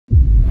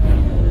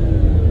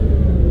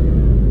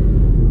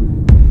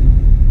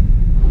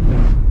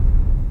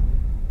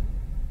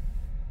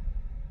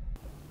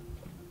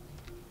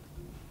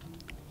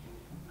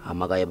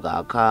wahamagaye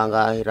bwa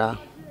kangahira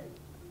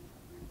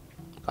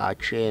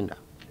kacenda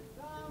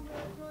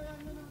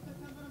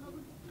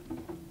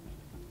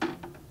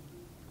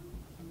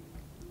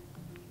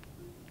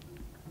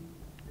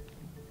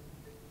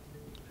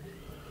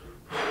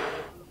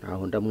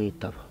naho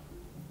ndamwitaba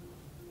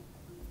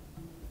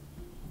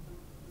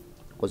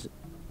koze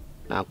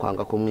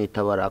nakwanga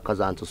kumwitaba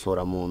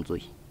rakazanzusora mu nzu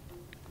ye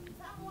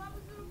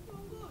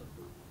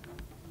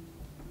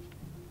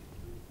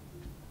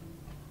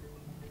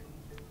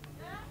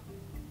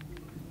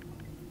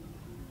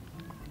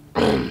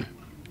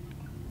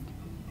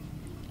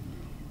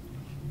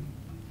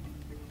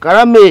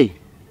Karame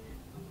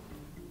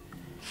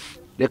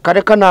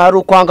reka nari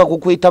ukwanga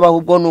kukwitaba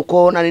ahubwo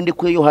nuko nari ndi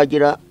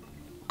kwiyuhagira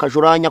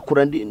kajuranya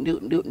kura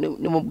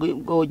ni mu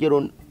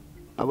bwogero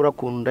abura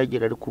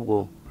kundagira ariko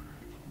ubwo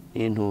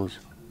intuza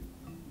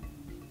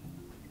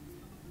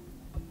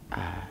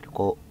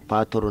ariko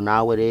patoro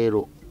nawe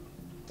rero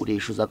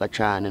urishuza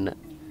gacane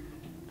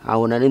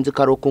aho nari nzi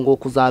karuko ngo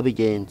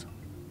kuzabigenza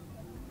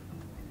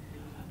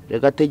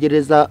rega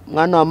tegereza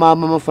mwana wa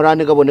mama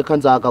amafaranga gaboneka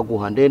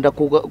nzagaguha ndenda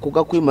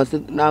kugakwima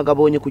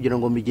nagabonye kugira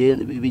ngo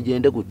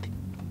bigende gute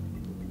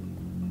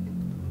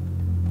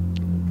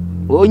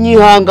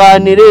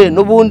onyihanganire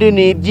nubundi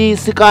ni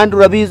ibyisi kandi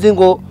urabizi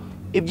ngo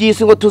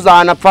ibyisi ngo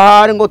tuzanapfa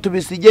hari ngo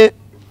tubisige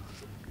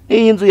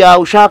iyi nzu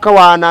yawe ushaka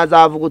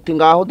wanazavuga uti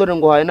ngaho dore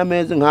ngo haye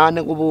namezi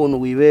nkane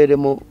ngubuntu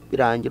wiberemo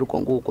birangira uko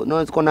nguko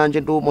none ko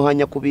nanje ndi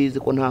umuhanya kubizi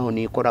ko ntaho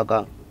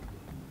nikoraga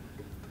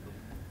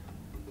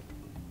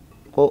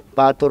ko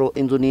patoro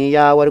inzu ni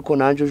yawe ariko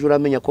nanje uje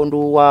uramenya ko ndi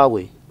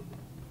uwawe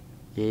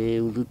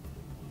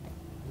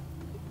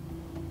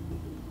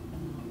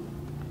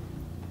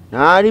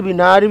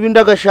ntari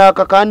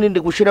ndagashaka kandi ndi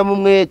gushiramo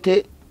umwete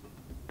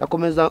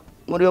ndakomeza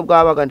muri yo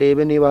bwabaga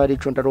ndebe niba hari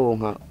ico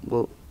ndaronka ngo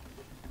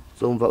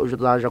zumva uje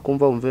zaje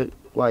kumva umve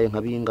waye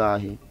nka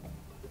bingahe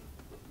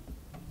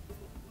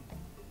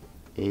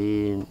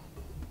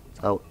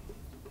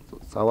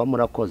sawa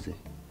murakoze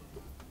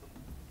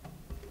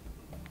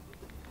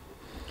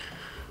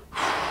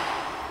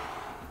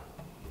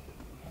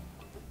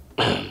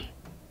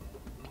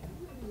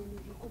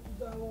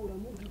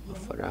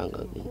faranga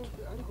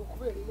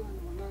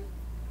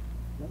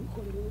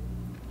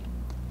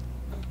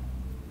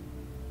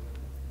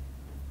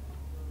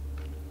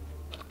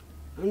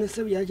none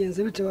se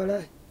byagenze bite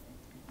baraye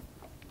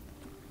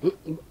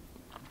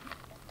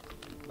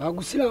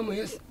bagusiramu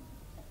yese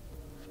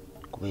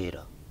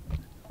kubera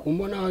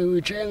kumbona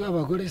wicaye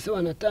nk'abagore se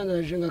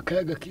banatangaje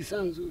nk'akayaga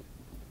kisanzuye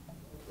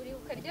uri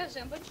ukarya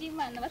jambo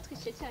ry'Imana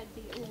batwishe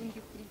cyadi ubu ndi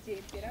kuri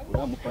byebera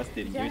uriya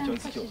mupasiteri ngiye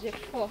cyose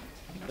cyo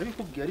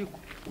arabikubwiye ariko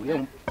uriya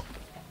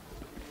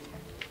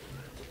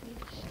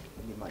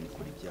Imana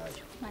ikora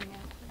ibyayo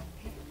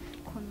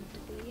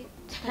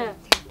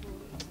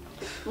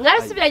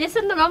mwarasubiranye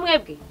se none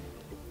mwebwe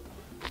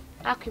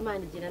ako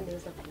Imana igira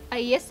neza ko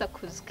ay Yesu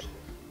akuzwe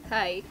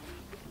hi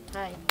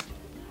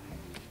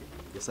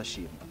Yesu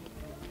ashimwe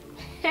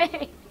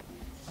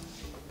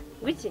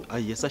wiki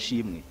ay Yesu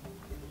ashimwe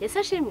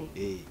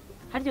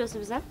haryo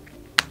subiza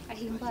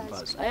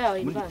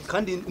ahimbazwa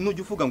kandi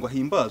nujya uvuga ngo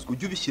ahimbazwe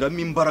ujye ubishyiramo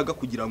imbaraga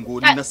kugira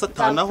ngo ni na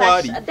satana aho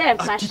ari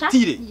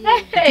atitire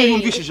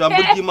yumvishe ijambo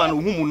ry'Imana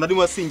nk'umuntu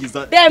arimo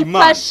asingiza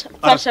Imana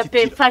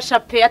fasha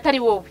pe atari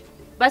wowe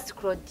basi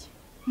Claude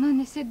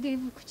none se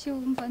Dave kuki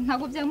wumva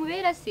ntago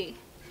byamubera se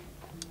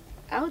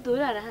aho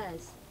durara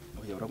hazi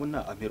oya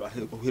urabona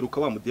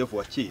uheruka wa mudevu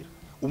wa kera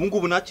ubu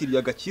ngubu nakiriye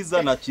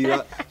agakiza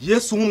nakira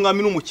Yesu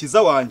nk'umwami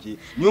n'umukiza wanje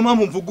niyo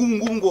mpamvu mvuga ubu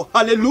ngubu ngo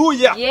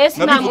haleluya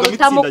Yesu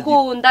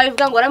namutamukunda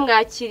bivuga ngo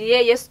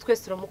aramwakiriye Yesu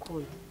twese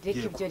turamukunda reka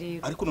ibyo rero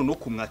ariko none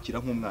kumwakira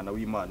nk'umwana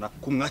w'Imana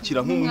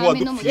kumwakira nk'umuntu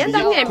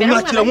wadupfiriye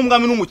kumwakira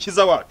nk'umwami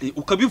n'umukiza wawe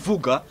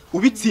ukabivuga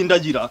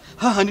ubitsindagira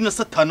hahandi na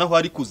satana aho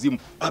ari kuzimu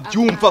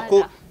abyumva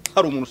ko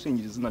hari umuntu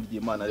usengera izina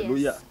ry'Imana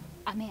haleluya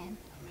amen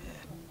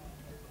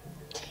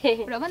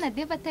urabona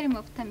Dave atari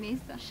mafuta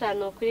meza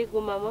shano kuri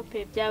gumamo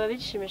pe byaba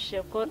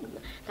bishimishije ko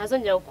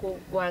ntazongera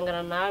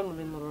kuguhangana nawe mu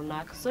bintu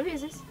runaka so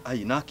bizi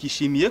ayi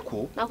nakishimiye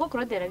ko nako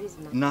Claude arabizi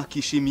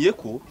nakishimiye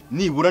ko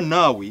nibura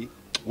nawe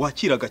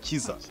wakira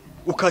agakiza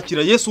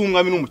ukakira Yesu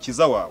w'umwami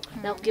n'umukiza wawe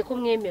nakubwiye ko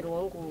mwemera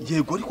uwo nguwo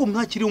yego ariko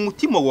mwakiriye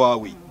umutima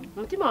wawe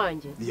umutima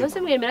wanjye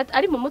nose mwemera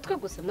ari mu mutwe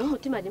gusa no mu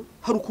mutima arimo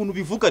hari ukuntu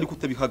bivuga ariko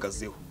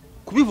utabihagazeho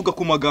kubivuga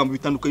ku magambo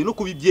bitandukanye no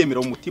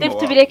kubibyemera mu mutima wawe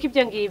tubireke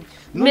ibyo ngibyo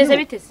meze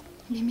bitese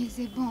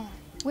nimeze bon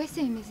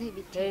wese bimeze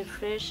bite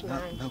fresh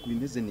nice ntabwo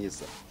bimeze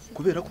neza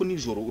kubera ko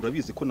nijoro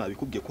urabizi ko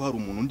nabikubwiye ko hari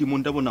umuntu ndimo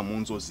ndabona mu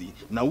nzozi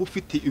nawe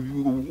ufite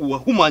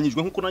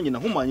wahumanyijwe nkuko nanjye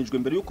nahumanyijwe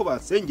mbere yuko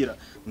basengera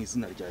mu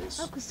izina rya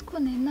Yesu ako siko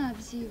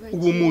nabyibagiye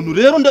uwo muntu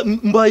rero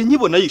mbaye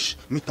nyibona yishe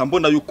mpita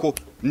mbona yuko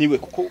niwe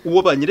kuko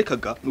uwo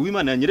banyerekaga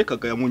uw'Imana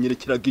yanyerekaga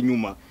yamunyerekeraga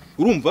inyuma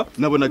urumva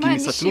nabonaga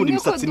imisatsi n'undi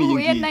misatsi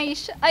n'iyingiye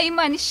ay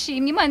Imana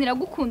ishimwe Imana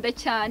iragukunda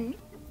cyane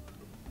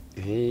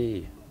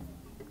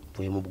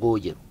mvuye mu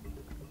bwogero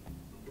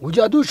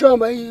ujya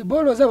dushamba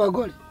iboro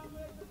z'abagore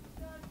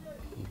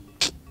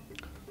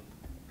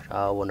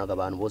shabonaga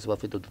abantu bose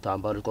bafite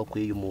udutambaro two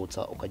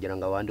kwiyumutsa ukagira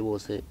ngo abandi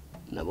bose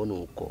nabo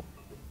nuko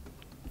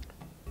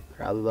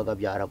rabibaga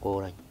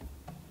byaragoranye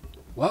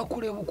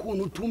wakureba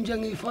ukuntu utumbye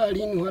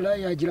nk'ifarini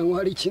warayagira ngo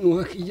hari ikintu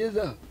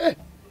hakigeza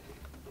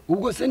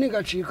ubwo se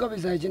nigacika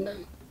bizagenda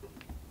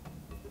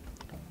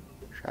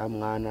sha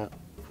mwana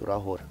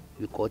urahora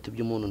ibikoti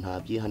by'umuntu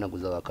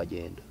ntabyihanaguza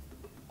bakagenda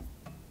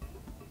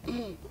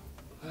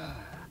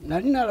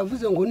nari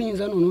naravuze ngo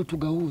ninza noneho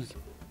tugahuza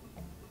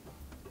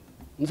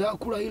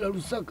nzakurahira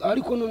rusaka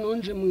ariko noneho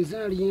nje mu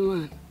izina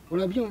ry'Imana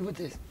urabyumva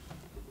utese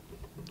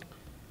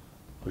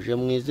uje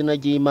mu izina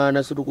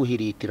ry'Imana se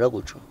uruguhiritira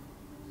guco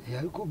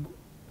ariko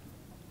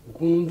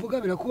ukuntu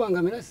mvuga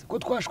birakubangamira se ko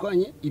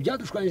twashwanye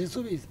ibyadushwanyije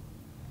subiza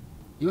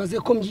ibaze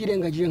ko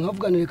mbyirengagije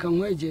nkavuga reka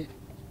nkwegere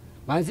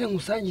banze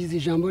nkusangiza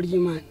ijambo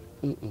ry'Imana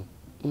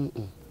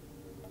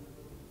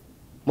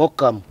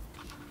mokamo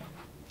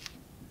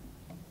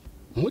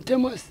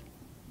mutemose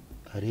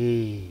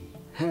ari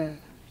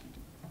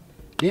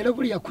rero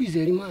buriya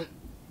kwizera Imana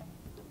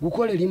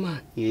gukorera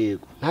Imana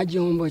yego nta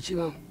gihombo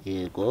kibamo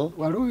yego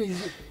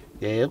warubizi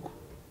yego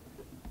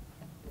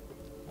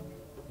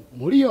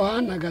muri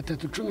Yohana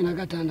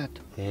 3:16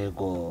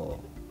 yego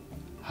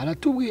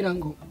haratubwira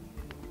ngo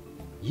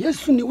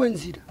Yesu niwe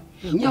nzira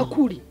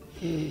nyakuri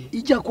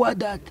ijya kwa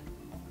data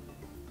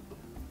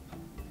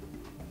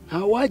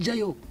nta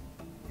wajyayo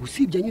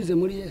usibye anyuze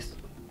muri Yesu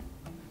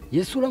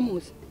Yesu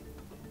uramuzi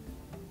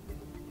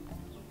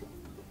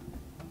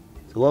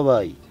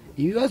wabaye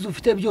ibibazo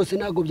ufite byose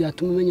ntago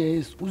byatuma umenya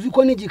Yesu uzi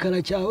ko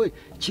n'igikara cyawe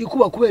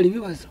kikuba kubera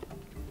ibibazo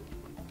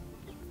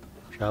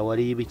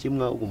shawari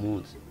ibikimwa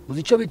umunsi uzi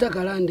icyo bita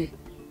karande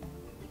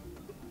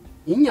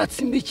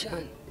inyatsi mbi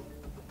cyane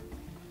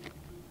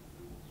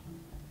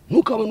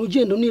ntukabona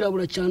ugenda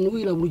unirabura cyane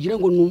wirabura ugira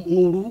ngo ni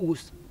uruhu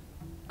gusa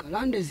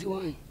karande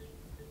ziwanye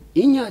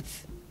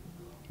inyatsi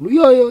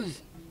ruyoyozi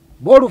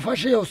bora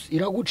ufashe yose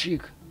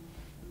iragucika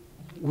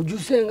ujya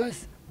usenga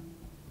se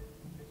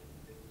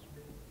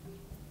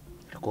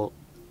ariko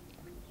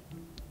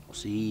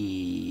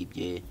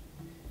usibye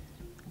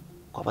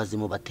ko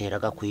abazimu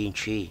bateraga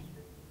kwinshi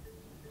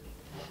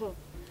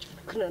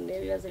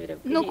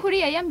nukuri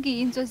yambwiye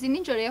inzozi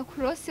ninjoro ya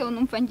kurose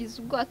numva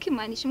ngize ubwo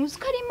akimana ishimwe uzi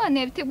ko ari Imana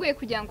yabiteguye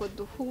kugira ngo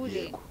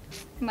duhure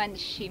Imana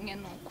ishimwe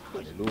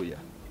nukuri haleluya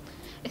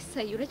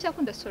ese yure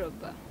cyakunda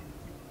soroba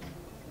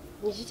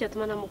niki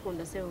cyatuma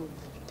namukunda se wowe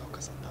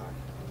toka satani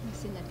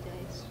izina rya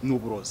Yesu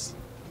n'uburozi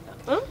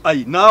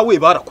ayi nawe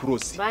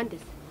barakuroze bande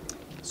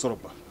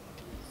soroba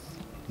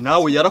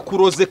nawe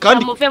yarakuroze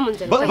kandi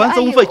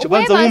banza wumva icyo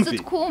banza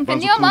wumve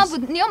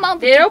niyo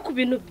mpamvu rero ku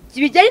bintu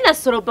bijyanye na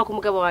soroba ku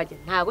mugabo wanjye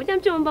ntago njya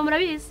mbyumva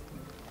murabizi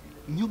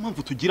niyo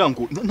mpamvu tugira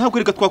ngo ntabwo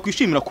reka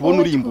twakwishimira kubona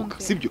urimbuka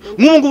sibyo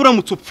nk'ubu ngubu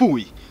uramutse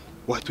upfuye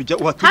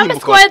hamwe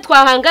twaye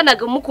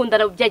twahanganaga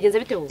mukundana byagenze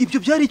bitewe ibyo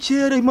byari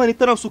kera Imana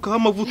itarasukaho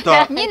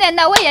amavuta nyine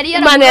nawe yari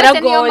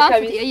yaramuroze niyo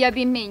mpamvu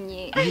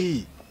yabimenye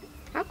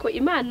ako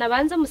Imana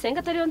banza musenga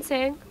atariyo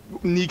nsenga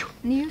niyo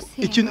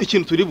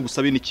ikintu turi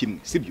bugusabe ni kimwe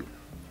sibyo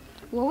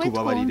wowe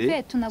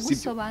twumve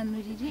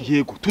tunagusobanurire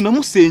yego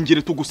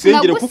tunamusengere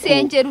tugusengere kuko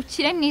tugusengere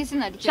ukire mu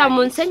izina rya Yesu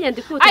munsengere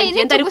ndikuta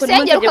ngenda ariko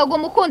tugusengere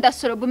ukagoma ukunda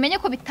soroba umenye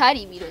ko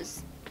bitari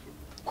ibirozi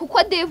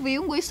kuko Devu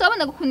yungu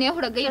isabana gukunye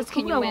yahoraga yiruka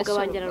inyuma ya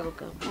soroba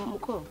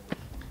umukobwa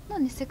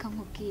none se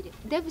kankubwire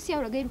Devu si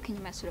yahoraga yiruka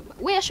inyuma ya soroba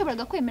we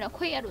yashoboraga kwemera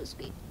ko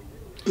yarozwe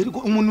ergo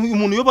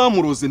umuntu yo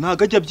bamuroze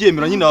ntaga ajya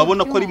byemera nyine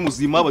abona ko ari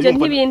muzima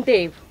abayumva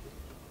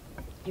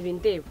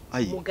ibindeba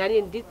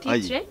mugari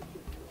nditice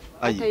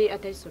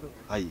atari soroba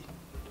ayi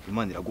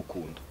Imana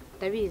iragukunda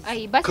ndabizi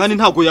kandi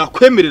ntago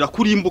yakwemerera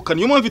kurimbuka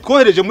niyo mpamvu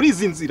twohereje muri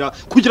izi nzira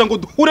kugira ngo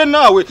duhure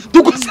nawe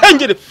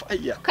tugusengere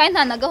fire kandi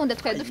nta na gahunda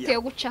twari dufite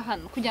yo guca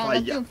hano kugira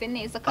ngo byumve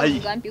neza kandi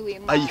umugambi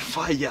w'Imana ayi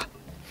fire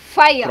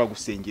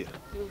turagusengera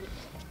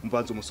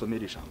mbanza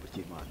umusomera ijambo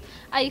ry'Imana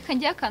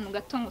kanjye akantu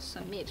gato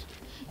ngusomera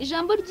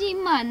ijambo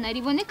ry'Imana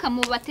riboneka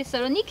mu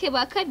Batesalonike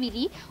ba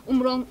 2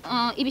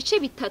 ibice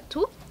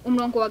 3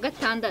 umurongo wa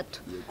 6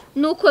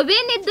 nuko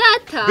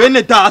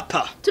bene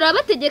data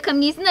turabategeka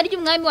mu izina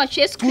ry'umwami wacu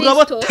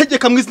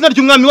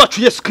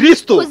Yesu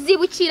Kristo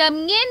kuzibukira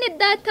mwene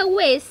data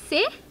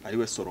wese ari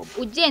we soroba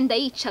ugenda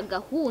yica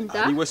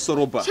gahunda ari we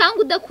soroba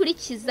cyangwa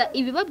udakurikiza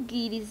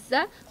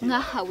ibibabwiriza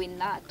mwahawe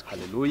natwe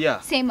haleluya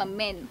sema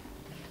amen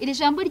iri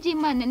jambo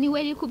ry'Imana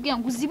niwe riri kubwira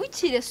ngo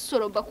uzibukire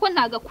soroba ko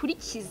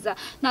ntagakurikiza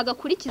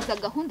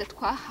gahunda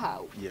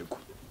twahawe yego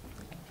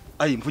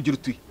ayi mvugira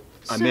uti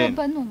amen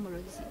soroba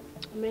n'umurozi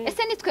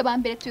ese nitwe ba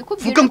mbere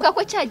tubikubwira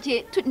ko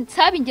cyagiye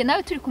nsabinge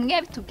nawe turi kumwe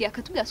yabitubwiye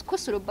akatubwira ko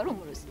soroba ari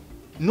umurozi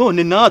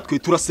none natwe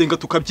turasenga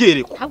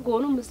tukabyerekwa ahubwo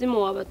wowe n'umuzimu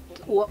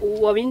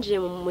wabinjiye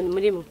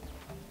muri mwe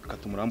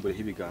katumurambureho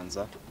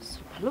ibiganza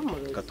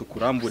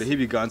katukurambureho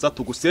ibiganza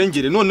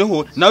tugusengere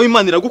noneho nawe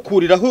Imana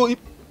iragukuriraho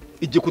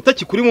igikuta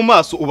kikuri mu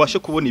maso ubashe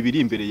kubona ibiri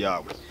imbere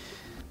yawe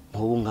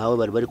nk'ubu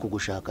nkawe bari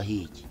kugushaka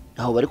hiki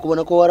aho bari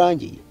kubona ko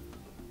warangiye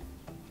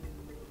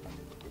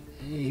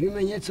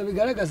ibimenyetso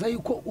bigaragaza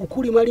yuko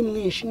ukurimo ari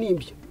mwinshi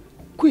nibyo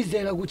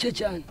kwizera guke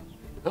cyane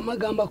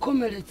amagambo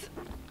akomeretsa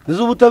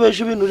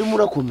ubutabesha ibintu urimo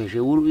urakomeje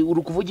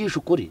uri kuvugisha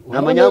ukuri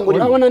nta manyanga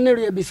urimo urabona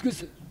neruye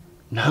biscuit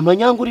nta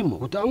manyanga urimo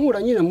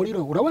utankura nyine muri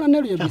roho urabona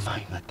neruye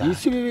biscuit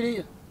isi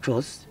Bibiliya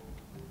cyose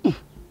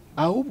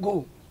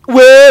ahubwo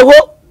weho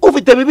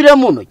ufite bibiliya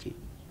mu ntoki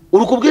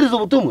uri kubwiriza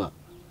ubutumwa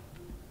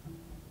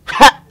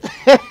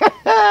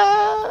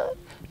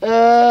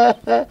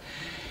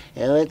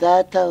ewe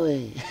data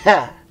we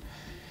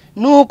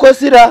nuko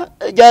sira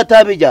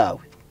ryatabi ryawe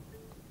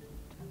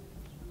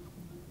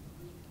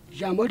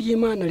ijambo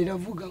ry'Imana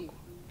riravuga ngo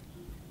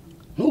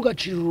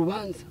ntugacire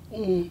urubanza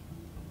umuntu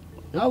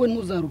nawe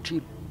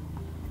ntuzarucira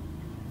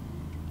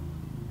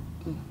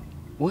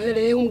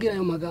uhereye umbwira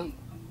ayo magambo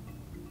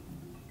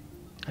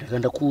ariko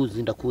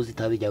ndakuzi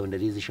itabi ryawe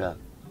ndarizi shaka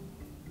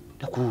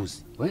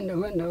ndakuzi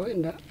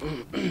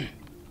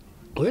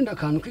wenda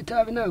akantu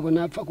k'itabi ntabwo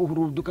napfa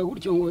kuhuruduka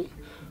gutyo ngo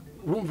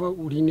urumva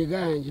uri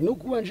iniganje no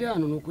kuba nje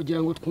hano no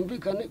kugira ngo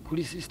twumvikane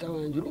kuri sister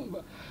wanjye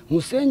urumva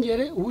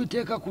musengere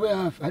uwiteka kube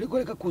hafi ariko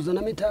reka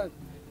kuzana itabi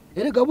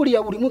erega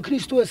buriya buri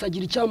mukristo wese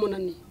agira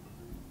icyamunani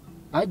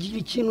agira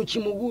ikintu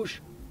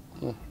kimugusha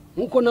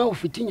nkuko nawe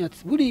ufite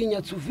inyatsi buriya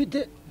inyatsi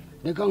ufite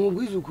reka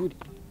nkubwize ukuri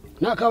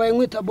nakabaye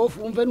nkwita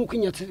bofu wumve nuko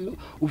inyatsi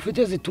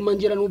ufite zituma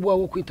ngira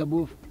n'ubwawo kwita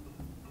bofu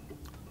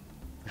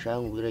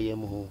ashaka ngubwire ye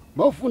muhu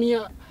bofu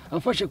niya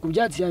afashe ku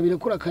byatsi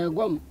yabirekura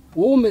akayagwamo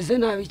wowe umeze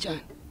nabi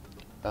cyane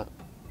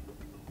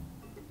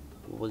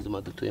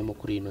ubuzima dutuyemo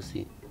kuri ino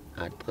si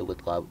nta twebwe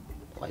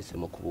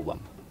twahisemo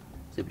kububamo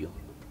sibyo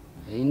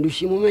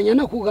indushyi mumenya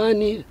no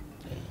kuganira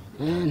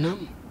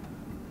namo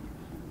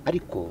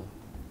ariko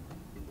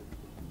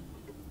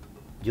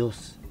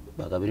byose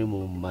baga biri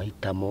mu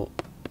mahitamo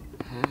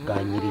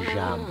bwa nyiri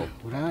ijambo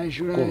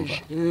uraje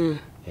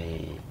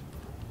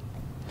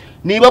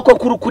niba ko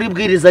kuri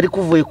bwiriza ariko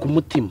uvuye ku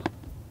mutima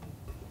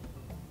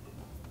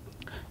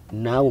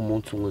nawe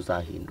umunsi umwe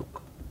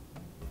uzahinduka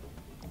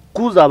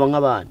kuzaba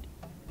nk'abandi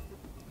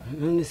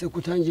none se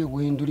kutangiye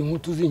guhindura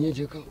inkuta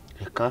uzinyegeka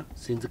reka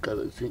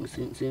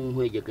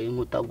sinkwegeka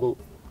inkuta bwo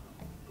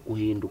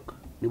guhinduka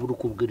niba uri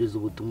kubwiriza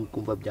ubutumwa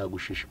ukumva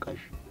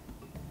byagushishikaje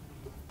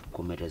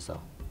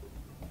komerezaho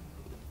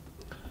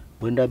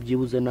wenda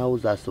byibuze nawe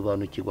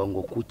uzasobanukirwa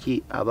ngo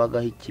kuki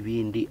abagaho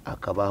ikibindi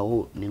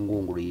akabaho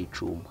n'ingunguru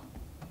y'icuma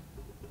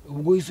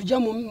ubwo uhise ujya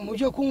mu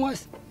byo kunywa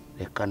se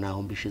reka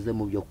naho mbishize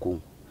mu byo kunywa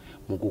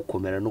mu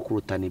gukomera no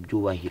kurutana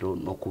ibyubahiro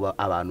no kuba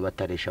abantu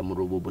bataresha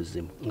muri ubu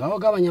buzima ngaho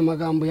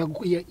gabanyamagambo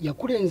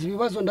yakurenza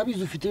ibibazo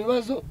ndabizi ufite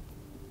ibibazo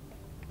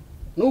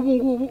n'ubu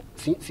ngubu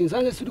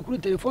sinsanze suri kuri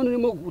telefone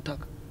urimo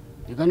gutaka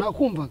reka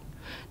nakumvaga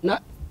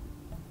na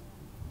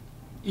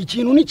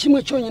ikintu ni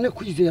kimwe cyonyine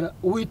kwizera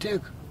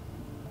uwiteka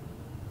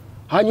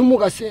hanyuma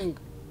ugasenga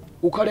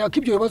ukareba ko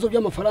ibyo bibazo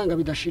by'amafaranga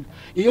bidashira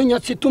iyo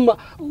nyatsi ituma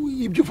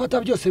ibyo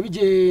ufata byose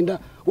bigenda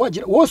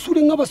wagira wose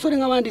uri nk'abasore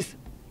nk'abandi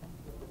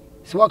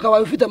se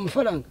wakabaye ufite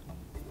amafaranga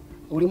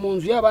uri mu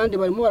nzu y'abandi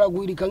barimo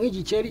baragwirika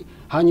nk'igikeri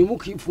hanyuma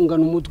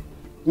ukifungana umutwe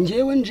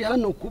ngewe nje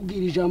hano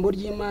kubwira ijambo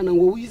ry'Imana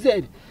ngo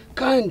wizere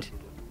kandi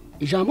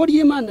ijambo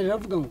ry'Imana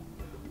riravuga ngo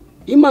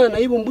Imana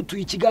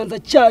yibumbutuye ikiganza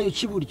cyayo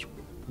cy'iburyo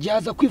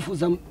gihaza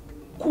kwifuza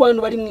ku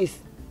bantu bari mu isi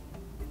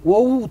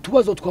wowe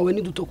utubazo twawe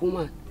ni duto ku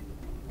Mana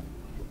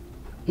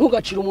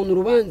ntugacire umuntu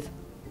urubanza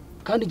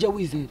kandi jya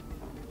wizera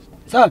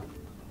sabe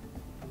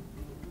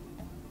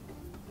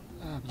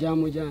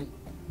byamujyanye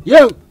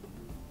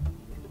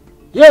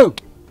yewe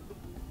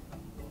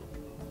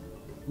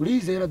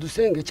urizera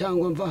dusenge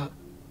cyangwa mva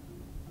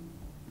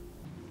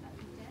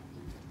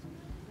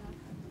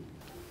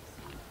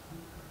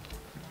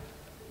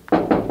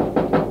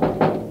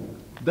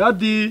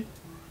Daddy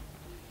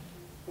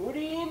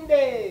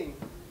urinde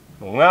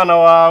umwana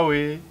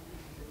wawe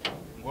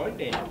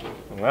ngonde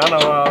umwana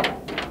wawe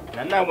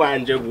nana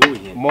wanje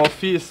guye mon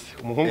fils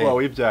umuhungu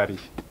wawe yibyariye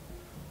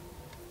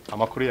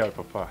amakuru yawe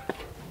papa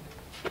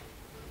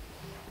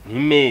ni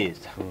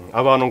meza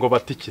abantu ngo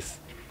batikise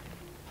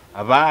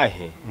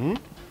abahe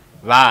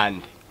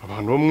bande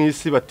abantu bo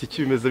mwisi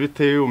batiki bimeze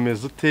bite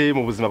umeze ute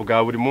mu buzima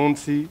bwa buri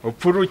munsi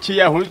upfuruki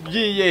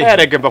yahugiye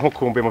erege mba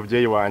nkukumbuye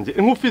mubyeyi wanjye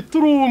nkufite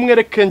urumwe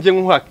reke nge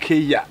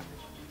nkuhakeya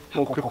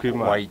nkuko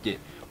kwimana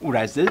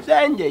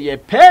urazezengeye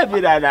pe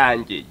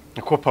birarangiye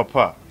niko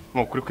papa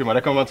nukuri kwimana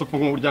reka mbanze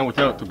ufunga umuryango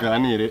cyangwa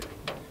tuganire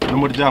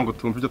n'umuryango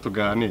tumva ibyo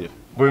tuganira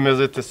bo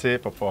bimeze bite se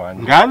papa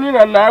wanjye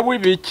nganira nawe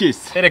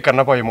ibikise ereka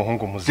nabaye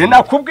umuhungu muzima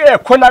sinakubwiye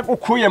ko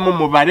nagukuye mu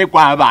mubare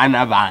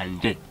gw'abana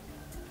banje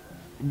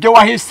ibyo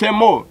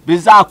wahisemo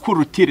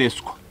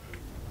bizakurutireswa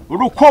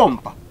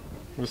urukomba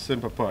use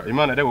papa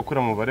Imana rero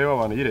gukura mu mubare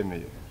w'abantu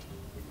yiremeye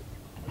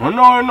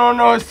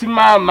no si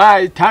mama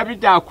itabi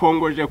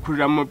ryakongoje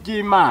kuja mu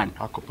by'Imana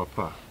ako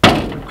papa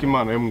ko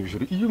Imana yo mu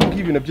ijuru iyo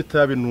mbwiye ibintu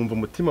by'itabi numva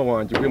umutima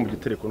wanjye ugiye mu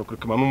gitereko no kuri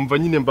Imana numva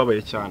nyine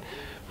mbabaye cyane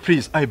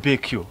please I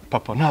beg you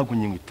papa ntabwo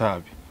nyinywa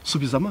itabi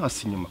subiza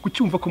amaso inyuma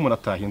kucyumva ko umuntu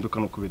atahinduka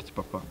no kubera iki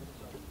papa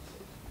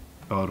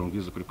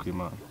abarungiza kuri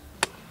Imana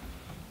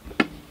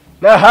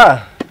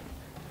aha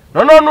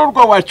none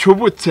n'urwo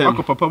wacubutse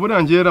ako papa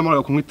burangiye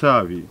ramara kunywa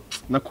itabi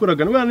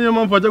nakoraga niyo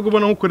mpamvu wajya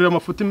kubona nkukorera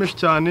amafuti menshi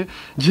cyane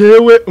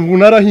jewe ubu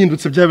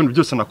narahindutse bya bintu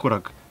byose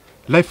nakoraga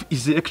life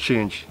is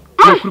exchange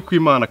kuri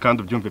Imana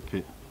kandi ubyumve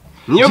pe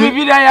niyo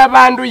Bibiliya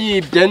y'abantu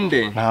yibye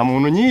nde nta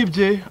muntu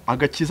nyibye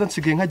agakiza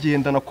nsigaye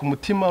nkagendana ku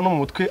mutima no mu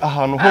mutwe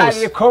ahantu hose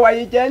ariko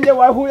wayigende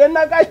wahuye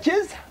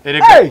n'agakiza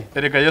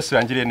erega Yesu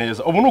yangiriye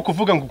neza ubu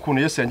nukuvuga ngo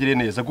ukuntu Yesu yangiriye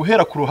neza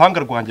guhera ku ruhanga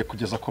rwanjye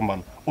kugeza ku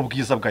mano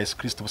ubwiza bwa Yesu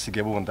Kristo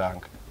busigaye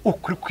bundanga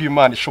ukuri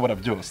kw'Imana ishobora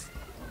byose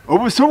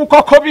ubu si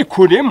uko ko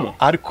bikurimo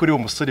ariko uri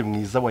umusore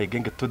mwiza wa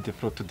igenge to the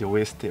front to the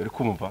west uri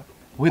kumva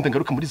wenda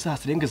ngaruka muri za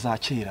sirenge za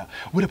kera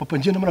bure papa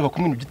ngiye namaraga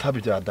kumwe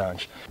n'igitabi bya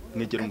danje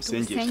negera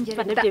umusengero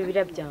nibyo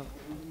Bibiliya byawe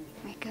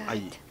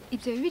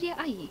ibyo Bibiliya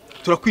ayi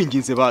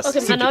turakwinginze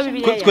basi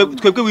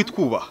twebwe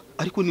witwubaha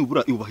ariko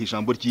nibura yubaha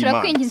ijambo ry'Imana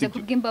turakwinginze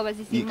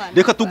kubw'imbabazi z'Imana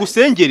reka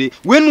tugusengere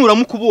we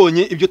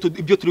nuramukubonye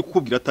ibyo turi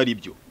kukubwira atari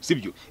byo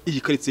sibyo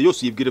iyi karitsiye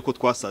yose uyibwire ko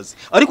twasaze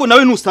ariko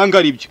nawe nusanga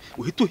ari byo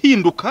uhita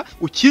uhinduka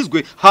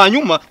ukizwe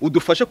hanyuma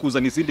udufashe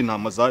kuzana izindi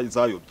ntama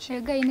zayobye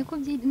rega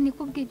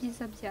niko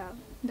bw'ibyiza byawe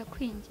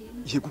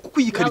ndakwinginze yego kuko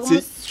iyi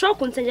karitsiye shoko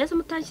kunsengera se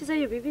mutanshyize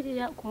iyo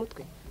Bibiliya ku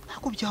mutwe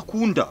ntabwo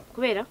byakunda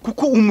kubera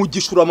kuko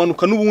umugisha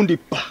uramanuka n'ubundi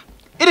pa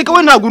erega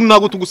we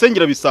ntabwo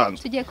tugusengera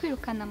bisanzwe tugiye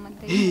kwirukana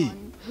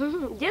amadayimoni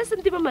Yes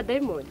ndimo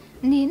amadayimoni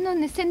ni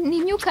none se ni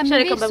imyuka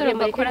mibi isoro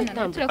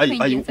bakorana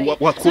turakwinginze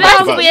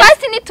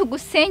basi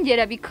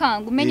nitugusengera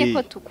bikanga umenye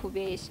ko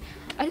tukubeshya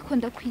ariko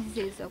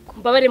ndakwizeza ko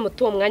mbabare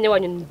muto uwo mwanya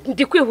wanyu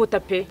ndi kwihuta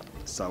pe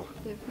sawa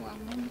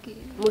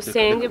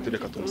musenge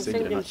reka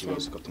tumusengere nta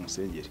kibazo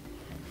tumusengere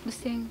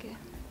musenge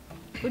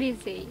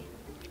urizeye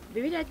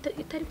Bibiliya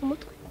itari ku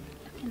mutwe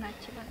nta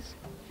kibazo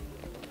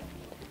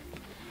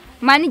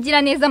Mani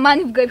gira neza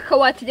mani vuga bika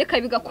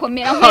wategeka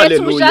bigakomera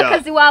nkweretse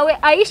umushakazi wawe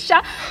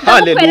Aisha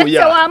ndakweretse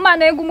wa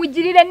mana yo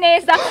gumugirire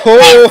neza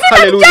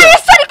haleluya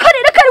Yesu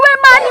arikorera kari we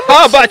mani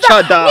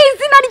abachada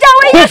izina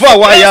ryawe Yesu kuva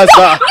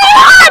wayaza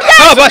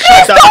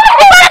abachada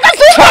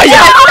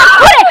fire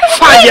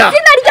fire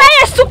izina rya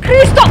Yesu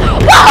Kristo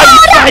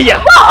fire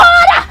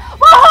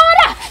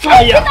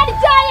fire izina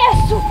rya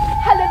Yesu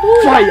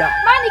haleluya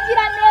mani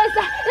gira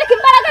neza reka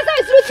imbaraga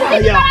zawe zirutse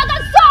imbaraga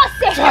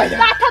zose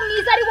data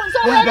mwiza ari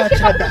bunzowereke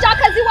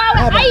umushakazi wawe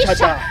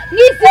Aisha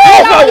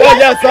nizera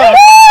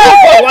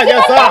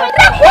wayaza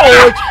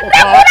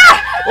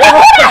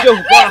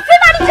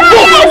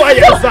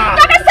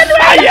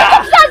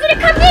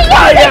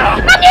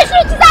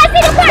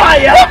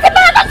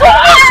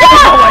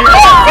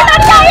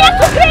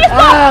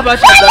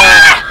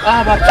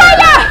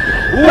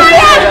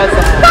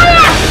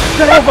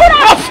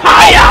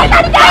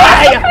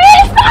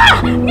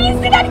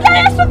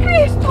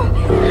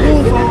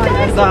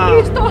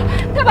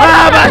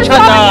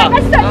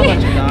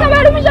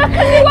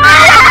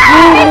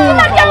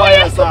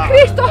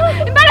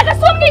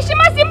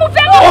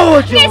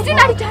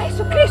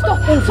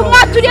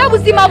tumwaturiye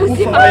ubuzima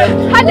buzima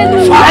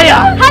haleluya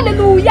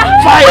haleluya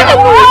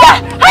haleluya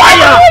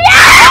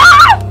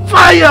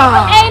fire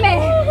amen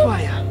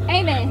fire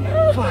amen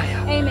fire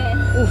amen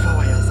uva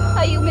wayaza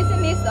ayi umeze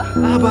neza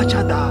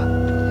abachada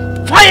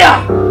fire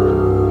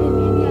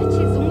amen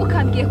yakize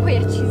umukambye ko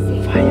yakize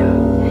fire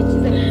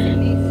yakize ameze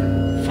neza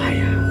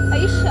fire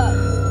Aisha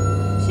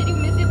shiri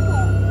umeze ko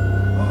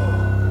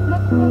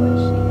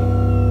nakubabaje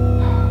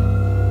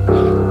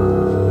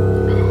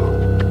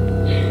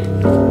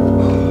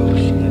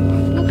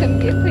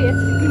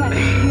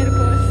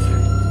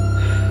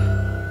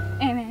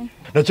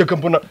Nacheka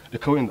mbona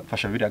reka wenda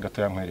fasha biri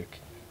agato yankwereke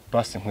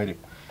basi nkwereke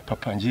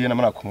papa ngiye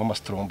namara kumwa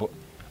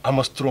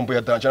amastrombo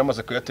ya danje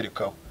amaze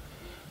kuyaterekaho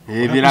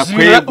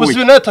birakweguye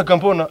uzi nataga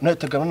mbona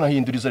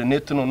nahinduriza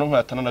Renete none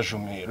nkatana na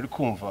Jumero uri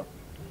kumva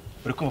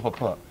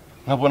papa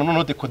nkabona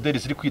none dekoderi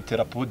ziri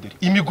kwitera poderi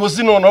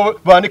imigozi none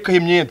banikaho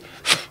imyenda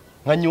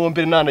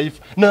nkanyombere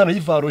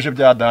nanayivaroje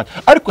bya danje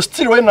ariko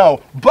still right now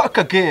back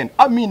again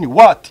I mean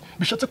what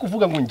bishatse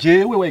kuvuga ngo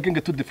ngewe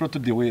wayigenge to the front to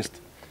the west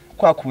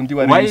kwa kundi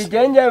wari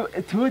wayigenge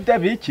to the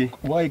biki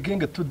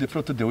wayigenge to the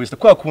front to the west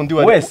kwa kundi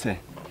wari wese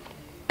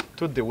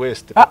to the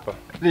west papa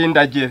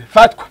rindagire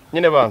fatwa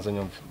nyine banza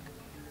nyumva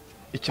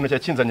ikintu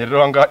cyakinzanye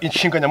rero hanga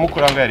inshinga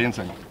nyamukuru hanga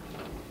yarinzanye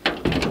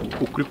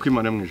ukuri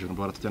kw'Imana mu ijuru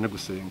mbara tujyane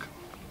gusenga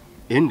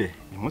inde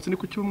umunsi ni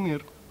ku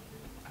cyumweru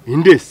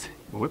indese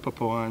wowe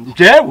papa wanjye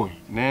jewe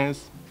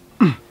neza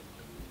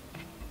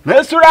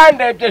Yesu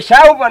urandebye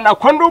shaho ubona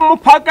ko ndi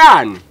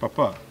umupagani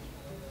papa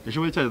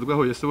ejo we cyajye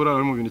twahoye se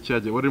burara mu bintu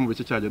cyagiye wari mu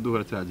biki cyagiye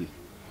duhora cyagiye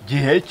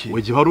giheki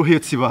wege wari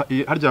uhetse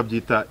harya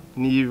byita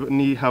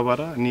ni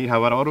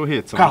habara wari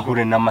uhetse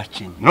kahure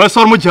n'amakinyi no se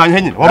wari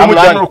mujyanye nyine wari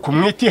mujyanye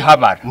kumwiti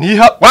habara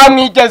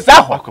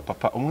wamwigezaho ako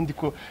papa ubundi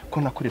ko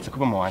nakuretse ko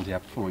mama wanjye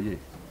yapfuye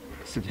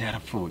sibyo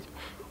yarapfuye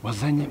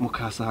wazanye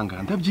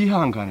mukasanga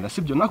ndabyihanganira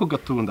sibyo nako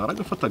gatunda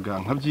aragafataga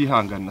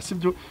nkabyihanganira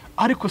sibyo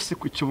ariko se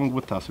ku cyo bungu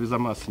butasubiza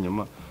amaso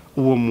inyuma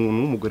uwo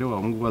muntu w'umugore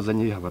wawe ngo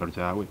wazanye ihabara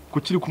ryawe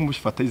kukiri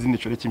kumufata izindi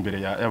coreke imbere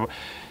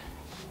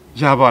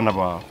y'abana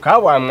bawe ka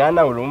wa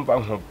mwana urumva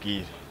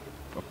nkubwira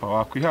papa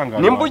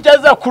wakwihangana nimba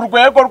ugeze ku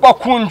rwego rwo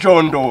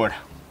kunjondora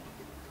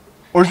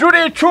uje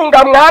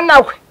uricunga mwana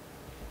we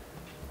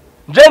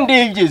nje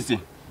ndigize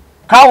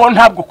kawo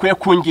ntabwo ukwiye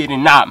kungira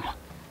inama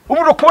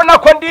ubu ukubona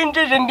ko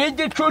ndinjije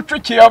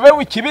ndigicucu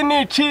kiyobewe ikibi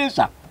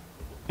n'iciza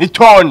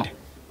itonde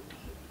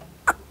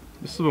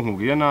Isubo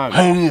nkubwiye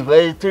nabi.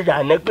 Bari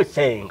tujane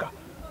gusenga.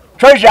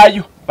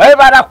 Cojayo, bari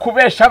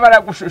barakubesha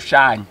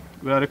baragushushanya.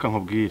 Barareka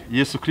nkubwire.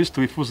 Yesu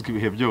Kristo wifuzwa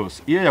ibihe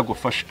byose. Iyo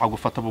yagufasha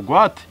agufata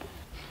bugwate.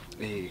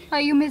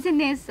 Ayo umeze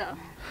neza.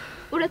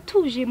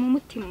 Uratuje mu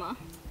mutima.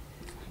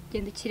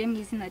 Genda ukire mu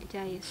izina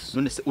rya Yesu.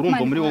 None se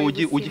urumva muri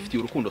wowe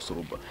ugifitiye urukundo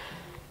Soroba?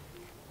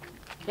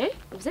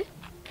 Uze?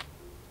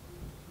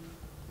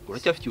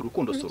 Uracyafitiye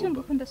urukundo Soroba?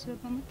 Urukundo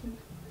Soroba mutima.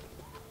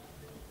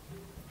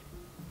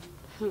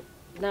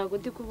 Ntabwo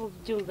ndi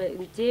kubyumva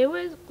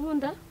njyewe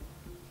nkunda.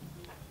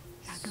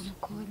 Ntabwo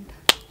mukunda.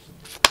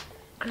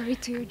 Glory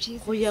to you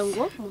Jesus. Oya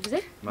ngo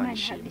muvuze?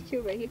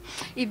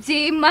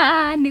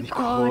 Iby'Imana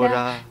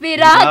ikora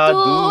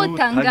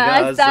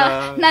biradutangaza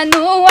na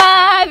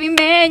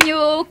n'uwabimenye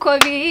uko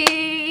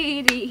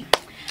biri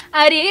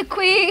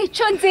ariko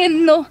ico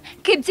nzino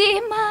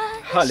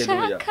k'iby'Imana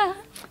shaka.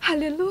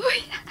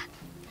 Haleluya.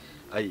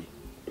 Ayi.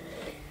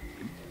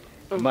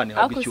 Imana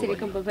ihabwe icyubahiro.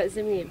 Ako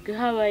mbabaze mwebwe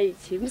habaye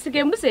iki?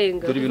 Musigaye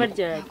musenga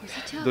baryana.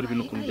 Dore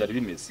ibintu ukuntu byari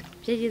bimeze.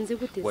 Byagenze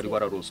gute? Wari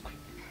wararozwe.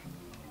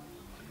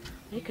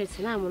 Ariko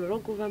ese nta muntu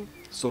uroguvamo.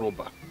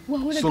 Soroba.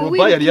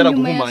 Soroba yari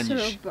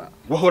yaraguhumanyije.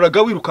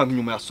 Wahoraga wirukanka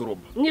inyuma ya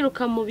Soroba.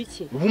 Niruka mu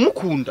biki?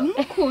 Ubumukunda.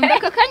 Mukunda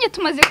akakanya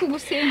tumaze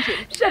kugusengera.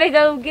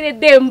 Sharega ubwire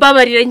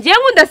dembabarira ngiye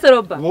nkunda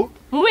Soroba.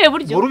 Mubuye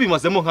buryo. Wari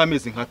ubimazemo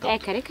nk'amezi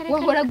nk'atatu.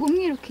 Wahoraga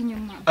umwiruka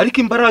inyuma.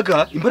 Ariko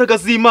imbaraga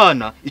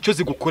z'Imana icyo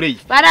zigukoreye.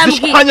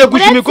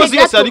 Zishwanyaguje imigozi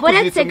yose ari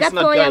kuziritse mu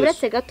izina rya Yesu.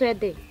 Uretse gatoya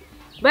de.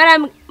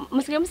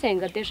 Musigaye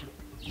musenga deja.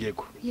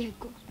 Yego.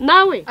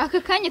 Nawe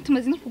aka kanya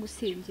tumaze no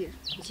kugusengera.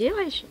 Ngiye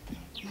wahishe.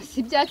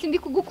 Si byatsi ndi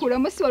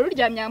kugukuramo si wari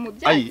uryamye mu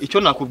byatsi. Ayi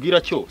icyo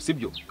nakubwira cyo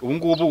sibyo. Ubu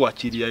ngubu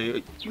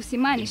wakiriye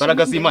gusimana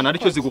imbaraga z'Imana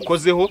aricyo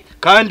zigukozeho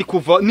kandi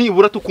kuva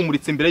nibura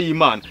tukumuritse imbere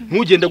y'Imana.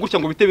 Ntugende gutya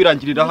ngo bite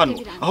birangirira hano.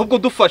 Ahubwo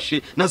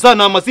dufashe na za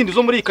nama zindi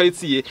zo muri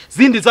ikaritsiye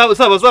zindi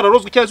zaba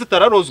zararozwe cyangwa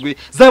zitararozwe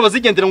zaba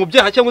zigendera mu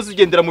byaha cyangwa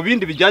zigendera mu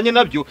bindi bijyanye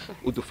nabyo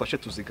udufashe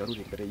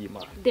tuzigarure imbere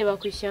y'Imana. Deba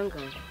kwishyanga.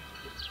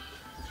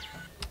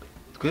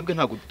 Twebwe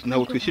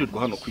ntago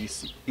twishyurirwa hano ku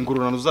isi.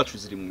 Ingororano zacu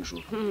ziri mu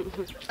ijuru.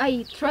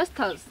 Ayi trust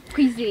us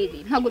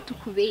twizere ntago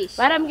tukubeshya.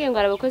 Barambwiye ngo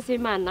arabakozi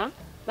b'Imana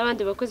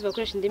n'abandi bakozi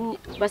bakoresha indimi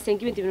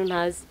basenga ibindi bintu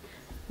ntazi.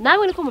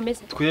 Nawe niko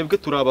mumeze? Twebwe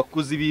turi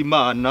abakozi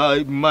b'Imana.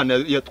 Imana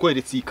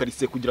yatweretse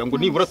ikarise kugira ngo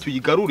nibura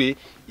tuyigarure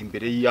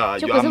imbere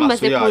yayo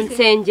amaso yayo. Cyo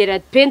kunsengera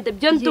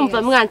byo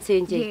ndumva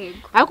mwansengeye.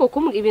 Ariko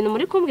ibintu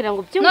muri kumbwira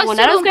ngo byo ngo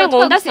narozwe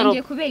ngo ndasoro.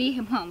 Kubera ihe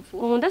mpamvu?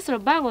 Ngo ndasoro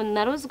bango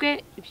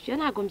narozwe ibyo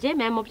ntago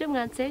mbyemeye mu byo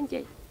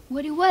mwansengeye.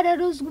 Wari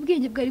wararozwe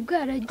ubwenge bwari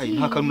bwaragiye.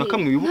 Nta kantu na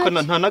kamwe wibuka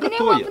nta na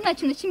gatoya. Nta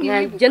kintu kimwe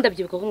wibuka. Genda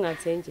byibuka ko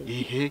mwansengeye.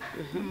 Ehe.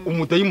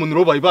 Umudayimoni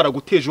ro bari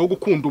baraguteje wo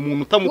gukunda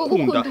umuntu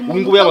utamukunda. Ubu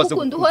ngubu yabaze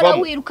uhora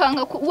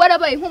wirukanka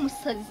warabaye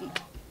nk'umusazi.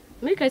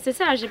 Muri kayise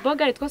saje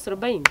boga ritwa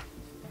Sorobayini.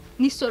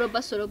 Ni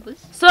Soroba.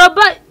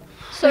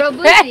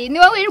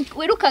 Niwe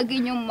wirukaga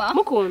inyuma.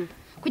 Mukunda.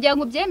 Kugira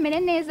ngo byemere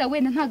neza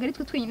wenda ntago ari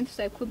twe twenyine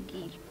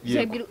tuzabikubwira.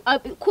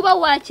 Kuba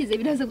wakize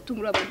biraza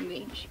gutungura abantu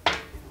benshi.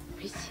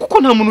 Kuko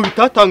nta muntu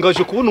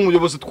bitatangaje kubona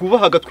umuyobozi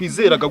twubahaga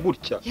twizeraga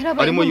gutya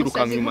arimo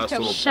yirukanka inyuma ya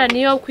Soroba. Sha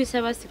niyo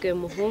kwisa basigaye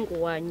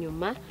umuhungu wa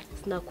nyuma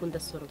sinakunda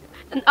Soroba.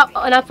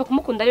 Napfa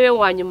kumukunda ari we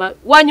wa nyuma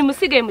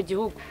usigaye mu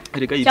gihugu.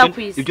 Erega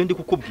ibyo ndi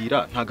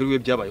kukubwira ntago ari we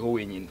byabayeho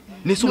wenyine.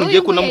 Nese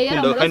umungiye ko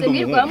namukunda kandi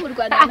umuhungu.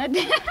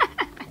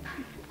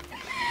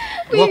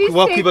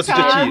 Wakwibaza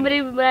icyo kintu.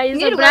 Muri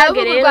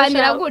brage rero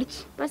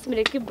basi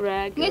mureke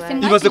brage.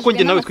 Ibaze ko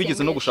njye nawe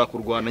twigeze no gushaka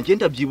urwana. Njye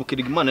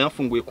ndabyibukira Imana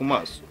yafunguye ku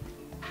maso.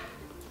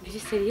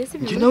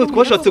 Njye nawe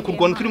twashatse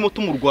kurwana turimo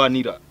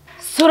tumurwanira.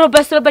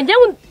 Soroba njye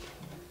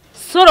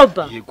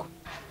Soroba. Yego.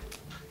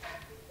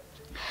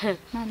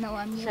 Mwana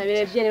wamye.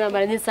 Sabire bye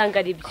nimamara ninsanga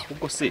ari byo.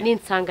 Ubwo se.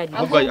 Ninsanga ari.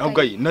 Ahubwo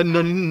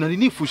nari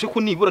nifuje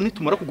ko nibura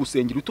nitumara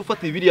kugusengera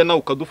utufata Bibiliya nawe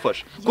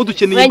ukadufasha. Ko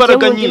dukeneye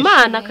imbaraga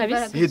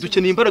nyinshi.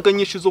 Dukeneye imbaraga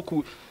nyinshi zo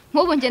ku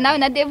nk'ubu njye nawe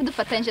na David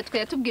dufatanyije twe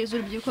yatubwiriza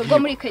urubyiruko rwo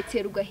muri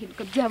kayitse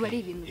rugahirwa byaba ari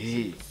ibintu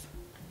byiza.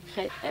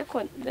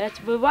 Eko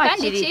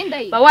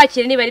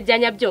wakire niba ari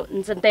byanyabyo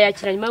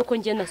ndayakira nyuma yuko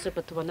ngiye na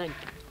Soroba tubonanye.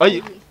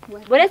 Ayi.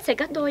 Buretse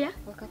gatoya.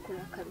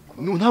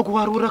 Ntago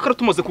warurakara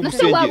tumaze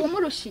kugusengera. Nase waba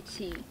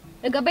umurushiki.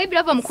 Ega Bible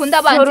ava mukunda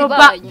abanzi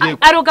banyu.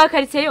 Aroga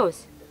karitsiye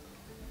yose.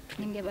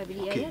 Ninge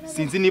babiri yari.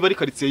 Sinzi niba ari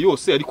karitsiye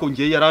yose ariko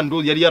ngiye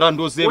yari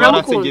yarandoze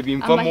baransengeye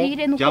bimvamo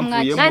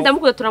byamvuyemo. Kandi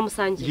ndamukunda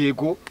turamusangiye.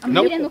 Yego.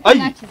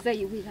 Ayi.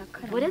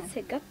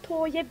 Buretse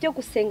gatoya byo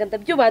gusenga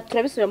ndabyuba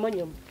turabisubiramo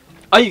nyuma.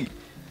 Ayi.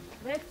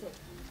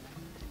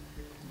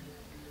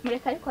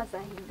 Mureka ariko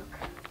azahinduka.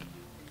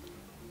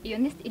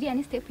 Iriya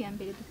ni step ya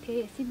mbere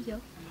duteye sibyo?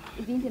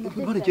 Ibindi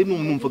nabyo. Barege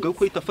numvaga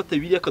ko itafata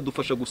Bibiliya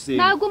akadufasha gusenga.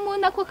 Ntago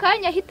umuntu ako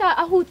kanya ahita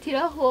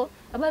ahutiraho.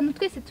 Abantu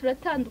twese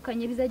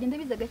turatandukanye bizagenda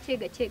biza gake.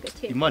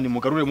 Imana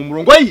imugarure mu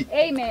murongo. Ayi.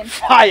 Amen.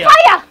 Fire.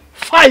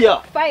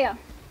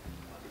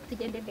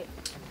 Tugende mbere.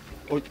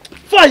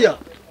 Fire.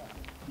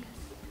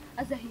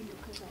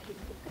 Azahinduka.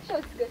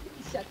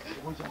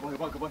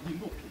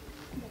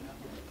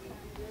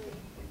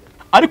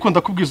 Ariko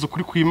ndakubwiza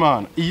ukuri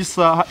kw'Imana iyi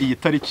saha iyi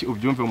tariki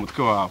ubyumve mu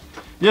mutwe wawe.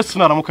 Yesu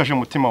naramukaje mu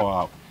mutima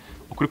wawe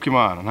ukuri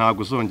kw'Imana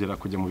ntabwo uzongera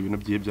kujya mu bintu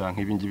by'ibyaha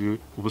nk'ibi ngibi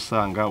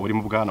ubusanga uri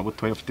mu bwana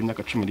butoya ufite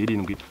imyaka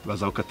 17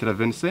 bazawukatira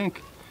 25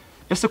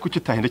 ese kuki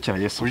utahindukira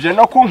Yesu uje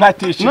no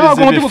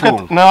kunkatishiriza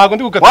ibifungo ntabwo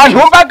ndi gukata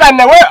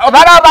wantumbagane we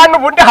bari abantu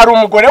bundi hari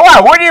umugore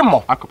wawe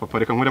urimo ako papa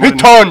reka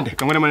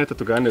nkure manete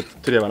tuganire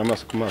turebana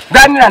amaso ku maso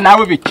ganira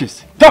nawe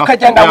bikize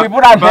tokagenda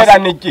wiburantera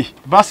n'igihe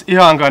basi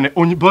ihangane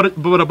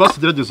bora basi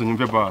gerageza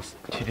unyumve basi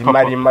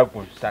marima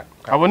gusa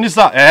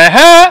aboniza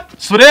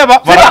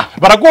sureba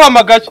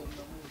baraguhamagaye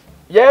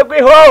yego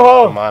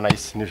ihoho mana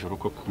isi nijoro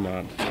ko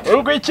kumana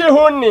ngo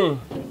ikihuni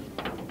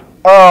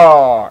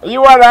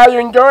you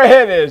are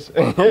ndyohereze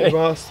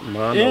basi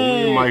mana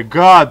oh my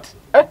god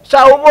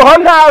cha ubuho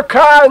nta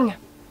kanya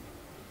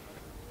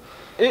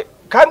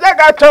kanja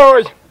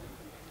gatoya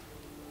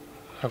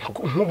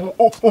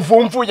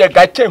uvumvuye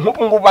gake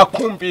nk'ubu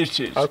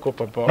bakumbishije ako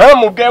papa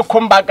ntamubwiye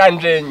ko mbaga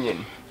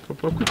njenyine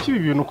papa kuki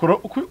ibintu ukora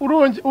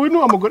uronge uyu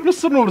ni amugore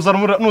rusa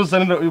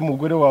nuzanira uyu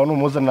mugore wawe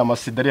numuzanira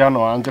amasida ari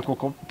hano hanze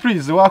koko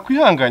please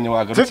wakwihanganye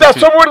wagarutse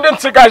sidasubundi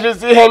nsigaje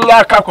zihe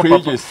myaka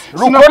kwigise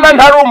rukona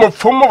ntari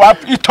umupfumu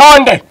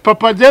itonde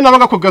papa je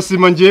nabaga ku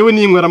gasima ngewe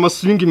ninywera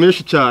amaswingi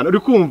menshi cyane uri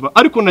kumva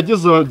ariko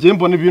nageze ngiye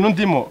mbona ibintu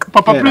ndimo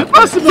papa please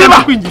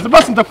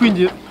basi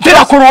ndakwingiza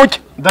tira kuruke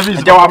ndabizi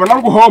ajya wabona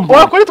nguhombo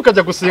wakora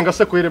tukajya gusenga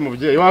se kwere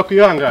mubyeyi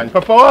wakwihanganye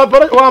papa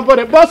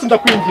wambare basi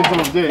ndakwingiza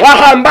mubyeyi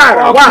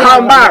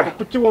wahambara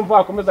kuki wumva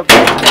akomeza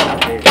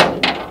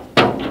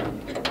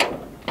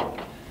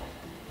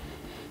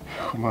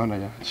mana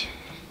yanjye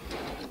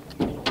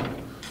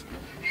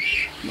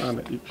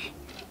mana iki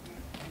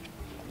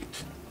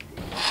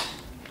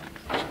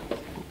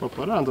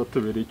papa ranza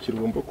tubereye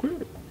ikirumbo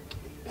kwere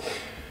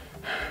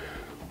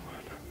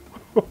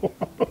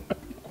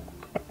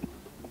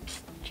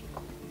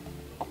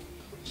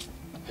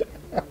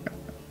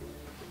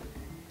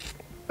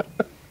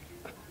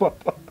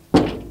Papa.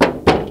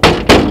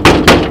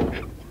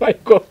 My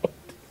God.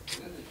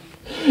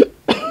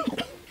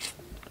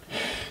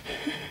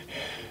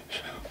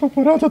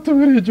 Papa rata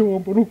tubereye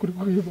igihombo n'ukuri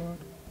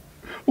kw'Imana.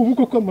 Ubu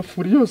koko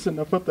amafuri yose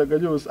nafataga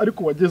yose ariko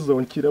wageze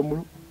wonkira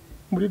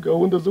muri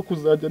gahunda zo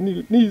kuzajya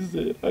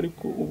nizera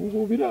ariko ubu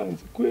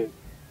biranze kwe.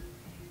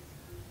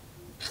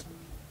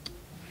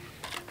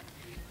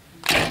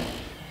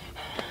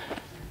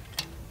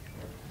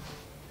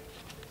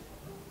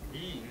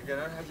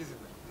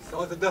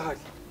 Saza dahari.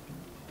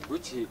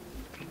 Uki.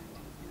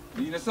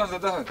 Ni nasanza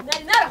dahari.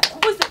 Nara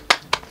kubuze.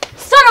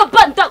 Soro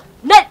banda.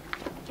 Ne.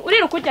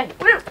 Uriro kujya he?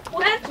 Uriro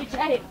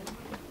kujya he?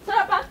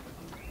 Soro ba.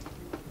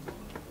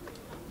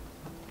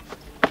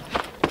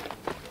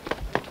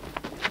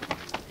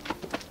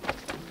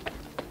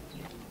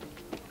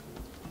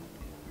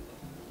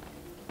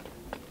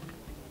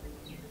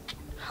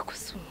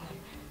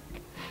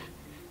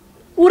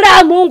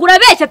 Uramungu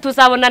urabeshya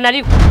tuzabonana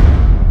ariko.